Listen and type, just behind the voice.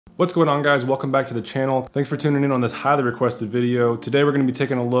What's going on, guys? Welcome back to the channel. Thanks for tuning in on this highly requested video. Today we're going to be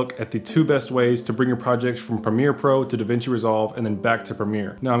taking a look at the two best ways to bring your projects from Premiere Pro to DaVinci Resolve and then back to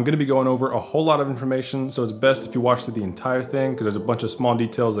Premiere. Now I'm going to be going over a whole lot of information, so it's best if you watch through the entire thing because there's a bunch of small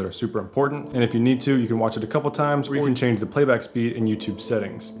details that are super important. And if you need to, you can watch it a couple times or you can change the playback speed in YouTube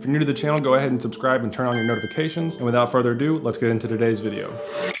settings. If you're new to the channel, go ahead and subscribe and turn on your notifications. And without further ado, let's get into today's video.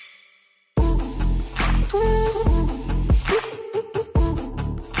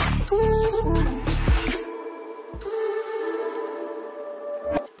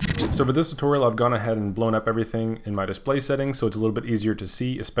 So for this tutorial, I've gone ahead and blown up everything in my display settings so it's a little bit easier to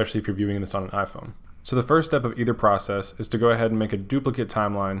see, especially if you're viewing this on an iPhone. So the first step of either process is to go ahead and make a duplicate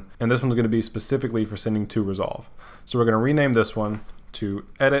timeline, and this one's going to be specifically for sending to Resolve. So we're going to rename this one to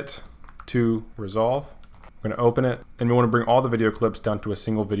Edit to Resolve. We're going to open it, and we want to bring all the video clips down to a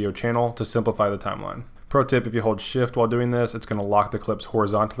single video channel to simplify the timeline. Pro tip, if you hold shift while doing this, it's going to lock the clips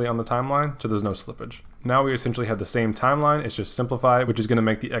horizontally on the timeline so there's no slippage. Now we essentially have the same timeline, it's just simplified, which is going to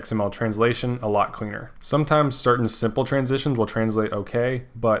make the XML translation a lot cleaner. Sometimes certain simple transitions will translate okay,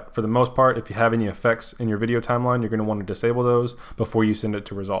 but for the most part, if you have any effects in your video timeline, you're going to want to disable those before you send it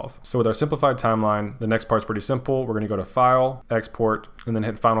to Resolve. So with our simplified timeline, the next part's pretty simple. We're going to go to File, Export, and then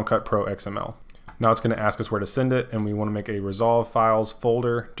hit Final Cut Pro XML. Now it's going to ask us where to send it, and we want to make a Resolve Files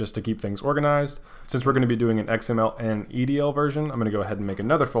folder just to keep things organized. Since we're going to be doing an XML and EDL version, I'm going to go ahead and make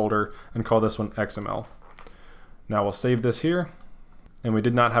another folder and call this one XML. Now we'll save this here, and we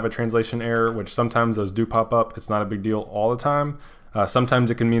did not have a translation error, which sometimes those do pop up. It's not a big deal all the time.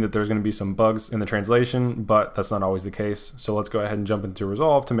 Sometimes it can mean that there's going to be some bugs in the translation, but that's not always the case. So let's go ahead and jump into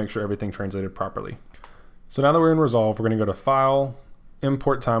Resolve to make sure everything translated properly. So now that we're in Resolve, we're going to go to File,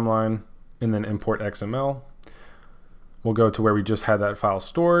 Import Timeline, and then Import XML. We'll go to where we just had that file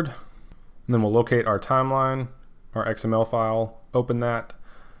stored, and then we'll locate our timeline, our XML file, open that,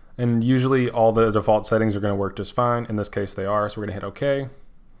 and usually all the default settings are going to work just fine. In this case they are, so we're going to hit OK.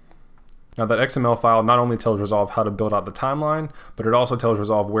 Now that XML file not only tells Resolve how to build out the timeline, but it also tells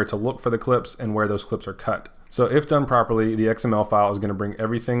Resolve where to look for the clips and where those clips are cut. So if done properly, the XML file is going to bring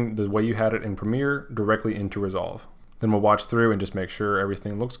everything the way you had it in Premiere directly into Resolve. Then we'll watch through and just make sure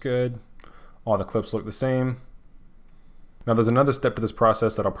everything looks good. All the clips look the same. Now there's another step to this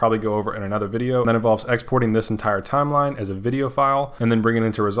process that I'll probably go over in another video that involves exporting this entire timeline as a video file and then bringing it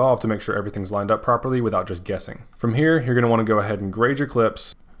into Resolve to make sure everything's lined up properly without just guessing. From here, you're going to want to go ahead and grade your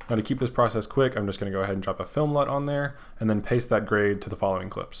clips. Now to keep this process quick, I'm just going to go ahead and drop a film LUT on there and then paste that grade to the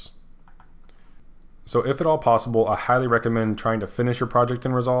following clips. So if at all possible, I highly recommend trying to finish your project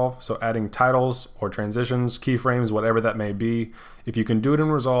in Resolve. So adding titles or transitions, keyframes, whatever that may be. If you can do it in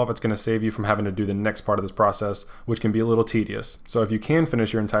Resolve, it's going to save you from having to do the next part of this process, which can be a little tedious. So if you can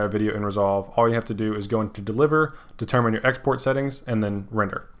finish your entire video in Resolve, all you have to do is go into Deliver, determine your export settings, and then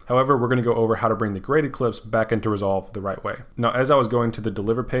render. However, we're going to go over how to bring the graded clips back into Resolve the right way. Now, as I was going to the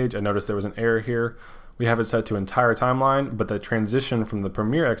Deliver page, I noticed there was an error here. We have it set to entire timeline, but the transition from the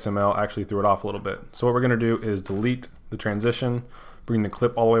Premiere XML actually threw it off a little bit. So what we're going to do is delete the transition, bring the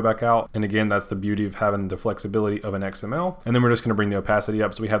clip all the way back out. And again, that's the beauty of having the flexibility of an XML. And then we're just going to bring the opacity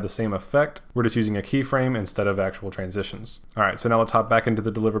up so we have the same effect. We're just using a keyframe instead of actual transitions. All right, so now let's hop back into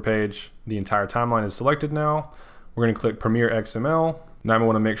the Deliver page. The entire timeline is selected now. We're going to click Premiere XML. Now we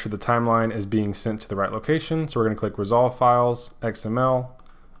want to make sure the timeline is being sent to the right location. So we're going to click Resolve Files, XML,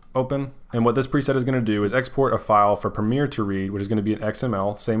 open. And what this preset is going to do is export a file for Premiere to read, which is going to be an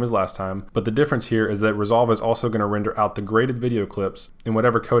XML, same as last time. But the difference here is that Resolve is also going to render out the graded video clips in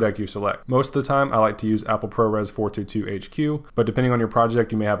whatever codec you select. Most of the time, I like to use Apple ProRes 422 HQ, but depending on your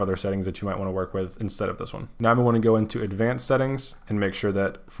project, you may have other settings that you might want to work with instead of this one. Now we want to go into advanced settings and make sure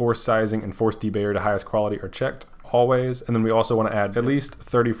that force sizing and force debayer to highest quality are checked always, and then we also want to add at least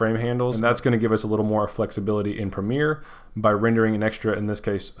 30 frame handles, and that's going to give us a little more flexibility in Premiere by rendering an extra, in this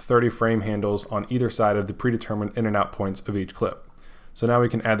case, 30 frame handles on either side of the predetermined in and out points of each clip. So now we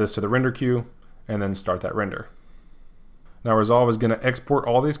can add this to the render queue and then start that render. Now Resolve is going to export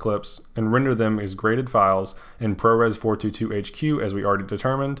all these clips and render them as graded files in ProRes 422 HQ as we already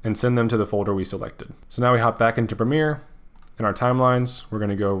determined and send them to the folder we selected. So now we hop back into Premiere. In our timelines, we're going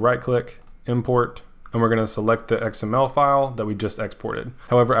to go right click, import, and we're going to select the XML file that we just exported.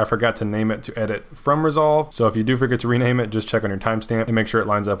 However, I forgot to name it to edit from Resolve, so if you do forget to rename it, just check on your timestamp and make sure it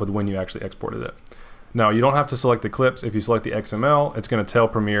lines up with when you actually exported it. Now, you don't have to select the clips. If you select the XML, it's going to tell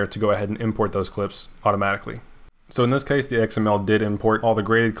Premiere to go ahead and import those clips automatically. So in this case, the XML did import all the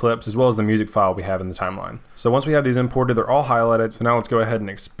graded clips as well as the music file we have in the timeline. So once we have these imported, they're all highlighted. So now let's go ahead and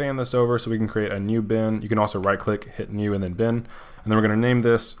expand this over so we can create a new bin. You can also right click, hit new, and then bin. And then we're going to name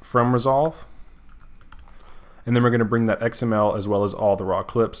this From Resolve. And then we're going to bring that XML as well as all the raw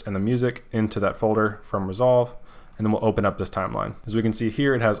clips and the music into that folder from Resolve. And then we'll open up this timeline. As we can see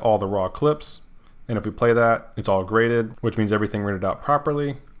here, it has all the raw clips. And if we play that, it's all graded, which means everything rendered out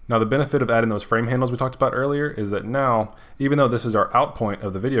properly. Now the benefit of adding those frame handles we talked about earlier is that now, even though this is our out point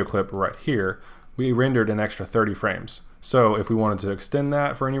of the video clip right here, we rendered an extra 30 frames. So if we wanted to extend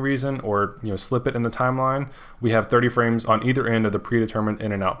that for any reason or slip it in the timeline, we have 30 frames on either end of the predetermined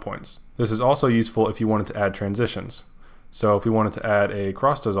in and out points. This is also useful if you wanted to add transitions. So if we wanted to add a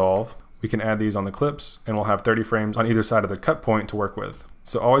cross dissolve, we can add these on the clips and we'll have 30 frames on either side of the cut point to work with.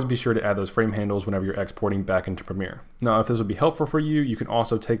 So always be sure to add those frame handles whenever you're exporting back into Premiere. Now if this would be helpful for you, you can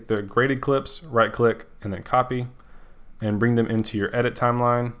also take the graded clips, right click, and then copy, and bring them into your edit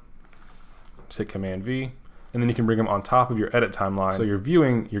timeline. Just hit Command V, and then you can bring them on top of your edit timeline. So you're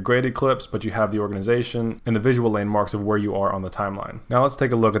viewing your graded clips, but you have the organization and the visual landmarks of where you are on the timeline. Now let's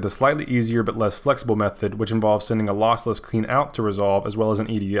take a look at the slightly easier but less flexible method, which involves sending a lossless clean out to Resolve as well as an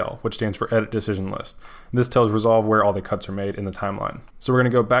EDL, which stands for Edit Decision List. This tells Resolve where all the cuts are made in the timeline. So we're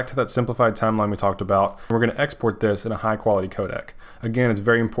going to go back to that simplified timeline we talked about, and we're going to export this in a high quality codec. Again, it's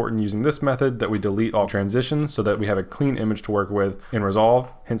very important using this method that we delete all transitions so that we have a clean image to work with in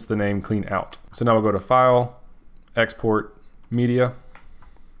Resolve, hence the name Clean Out. So now we'll go to File, Export, Media.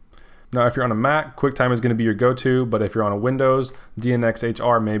 Now if you're on a Mac, QuickTime is going to be your go-to, but if you're on a Windows,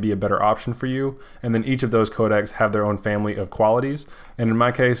 DNxHR may be a better option for you, and then each of those codecs have their own family of qualities, and in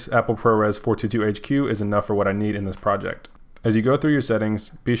my case, Apple ProRes 422HQ is enough for what I need in this project. As you go through your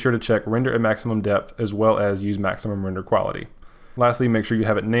settings, be sure to check Render at Maximum Depth as well as use Maximum Render Quality. Lastly, make sure you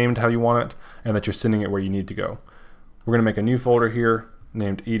have it named how you want it and that you're sending it where you need to go. We're going to make a new folder here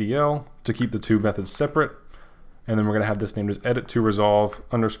named EDL to keep the two methods separate. And then we're going to have this named as edit to resolve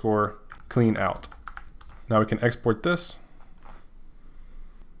 _ clean out. Now we can export this.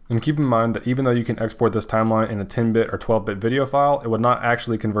 And keep in mind that even though you can export this timeline in a 10-bit or 12-bit video file, it would not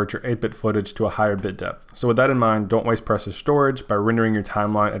actually convert your 8-bit footage to a higher bit depth. So with that in mind, don't waste precious storage by rendering your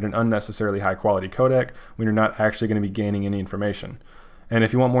timeline at an unnecessarily high quality codec when you're not actually going to be gaining any information. And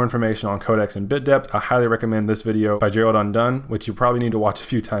if you want more information on codecs and bit depth, I highly recommend this video by Gerald Undone, which you probably need to watch a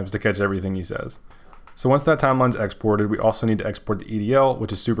few times to catch everything he says. So once that timeline's exported, we also need to export the EDL,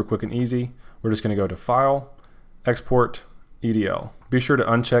 which is super quick and easy. We're just going to go to File, Export, EDL. Be sure to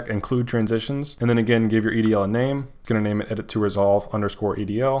uncheck Include Transitions, and then again give your EDL a name. I'm going to name it Edit to Resolve _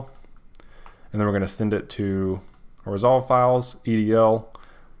 EDL, and then we're going to send it to Resolve Files, EDL,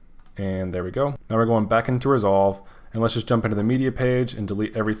 and there we go. Now we're going back into Resolve, and let's just jump into the media page and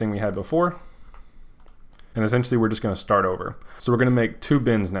delete everything we had before. And essentially we're just going to start over. So we're going to make two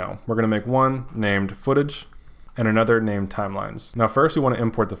bins now. We're going to make one named Footage and another named Timelines. Now first we want to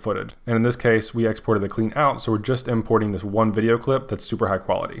import the footage. And in this case we exported the clean out, so we're just importing this one video clip that's super high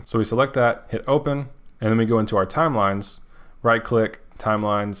quality. So we select that, hit open, and then we go into our timelines, right click,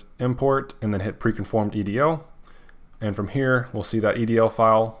 Timelines, Import, and then hit Preconformed EDL. And from here we'll see that EDL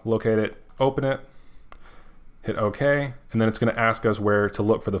file, locate it, open it, hit OK, and then it's going to ask us where to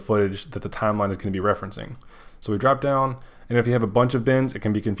look for the footage that the timeline is going to be referencing. So we drop down, and if you have a bunch of bins, it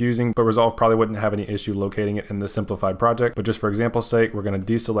can be confusing, but Resolve probably wouldn't have any issue locating it in this simplified project. But just for example's sake, we're going to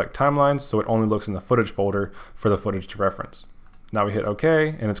deselect timelines so it only looks in the footage folder for the footage to reference. Now we hit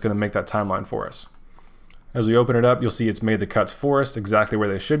OK, and it's going to make that timeline for us. As we open it up, you'll see it's made the cuts for us exactly where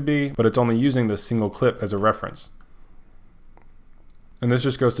they should be, but it's only using this single clip as a reference. And this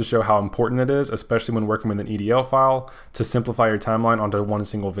just goes to show how important it is, especially when working with an EDL file, to simplify your timeline onto one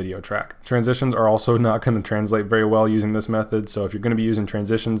single video track. Transitions are also not going to translate very well using this method, so if you're going to be using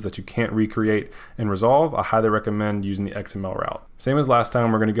transitions that you can't recreate in Resolve, I highly recommend using the XML route. Same as last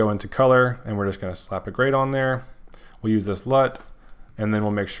time, we're going to go into color, and we're just going to slap a grade on there. We'll use this LUT, and then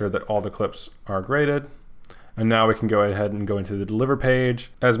we'll make sure that all the clips are graded. And now we can go ahead and go into the deliver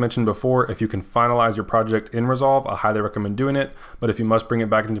page. As mentioned before, if you can finalize your project in Resolve, I highly recommend doing it. But if you must bring it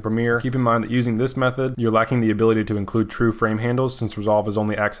back into Premiere, keep in mind that using this method, you're lacking the ability to include true frame handles since Resolve is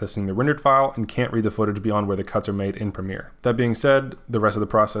only accessing the rendered file and can't read the footage beyond where the cuts are made in Premiere. That being said, the rest of the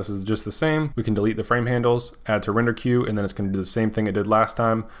process is just the same. We can delete the frame handles, add to render queue, and then it's going to do the same thing it did last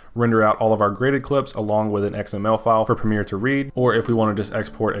time, render out all of our graded clips along with an XML file for Premiere to read. Or if we want to just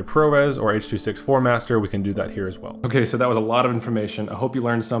export a ProRes or H.264 master, we can do that here as well. Okay, so that was a lot of information. I hope you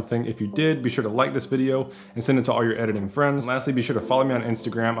learned something. If you did, be sure to like this video and send it to all your editing friends. And lastly, be sure to follow me on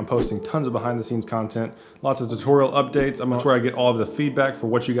Instagram. I'm posting tons of behind the scenes content, lots of tutorial updates. That's where I get all of the feedback for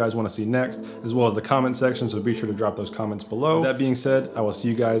what you guys want to see next, as well as the comment section, so be sure to drop those comments below. That being said, I will see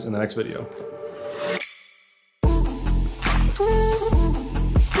you guys in the next video.